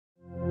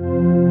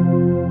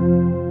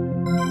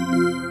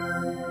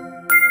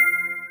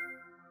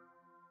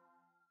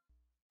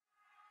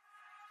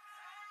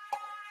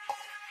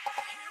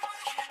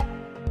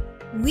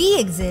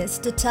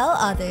exist to tell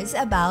others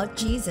about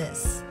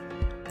Jesus,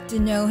 to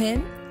know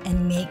Him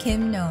and make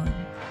Him known,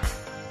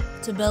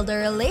 to build a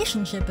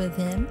relationship with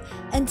Him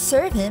and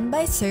serve Him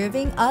by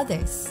serving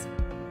others.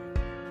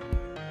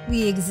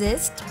 We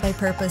exist by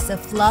purpose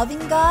of loving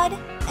God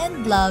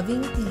and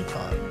loving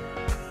people.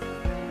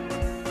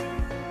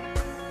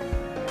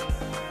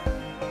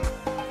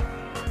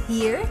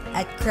 Here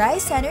at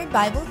Christ-Centered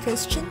Bible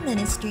Christian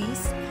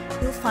Ministries,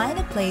 you'll find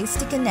a place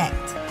to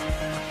connect,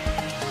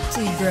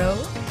 to grow,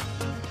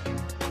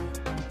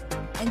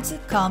 and to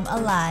come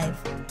alive.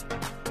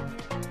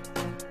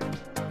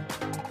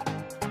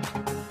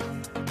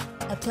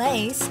 A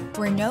place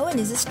where no one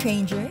is a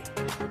stranger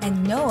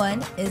and no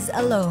one is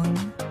alone.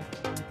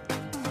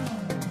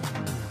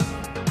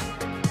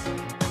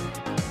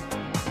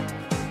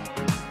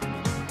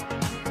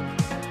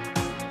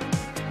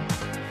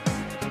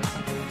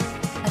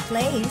 A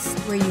place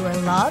where you are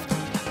loved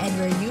and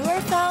where you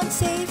are found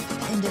safe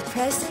in the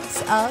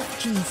presence of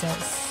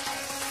Jesus.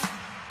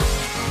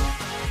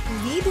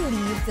 We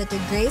believe that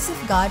the grace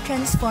of God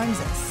transforms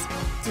us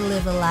to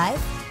live a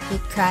life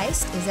with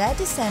Christ is at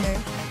the center,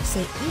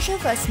 so each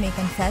of us may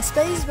confess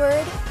by His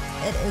word,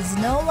 "It is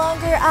no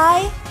longer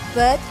I,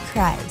 but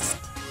Christ."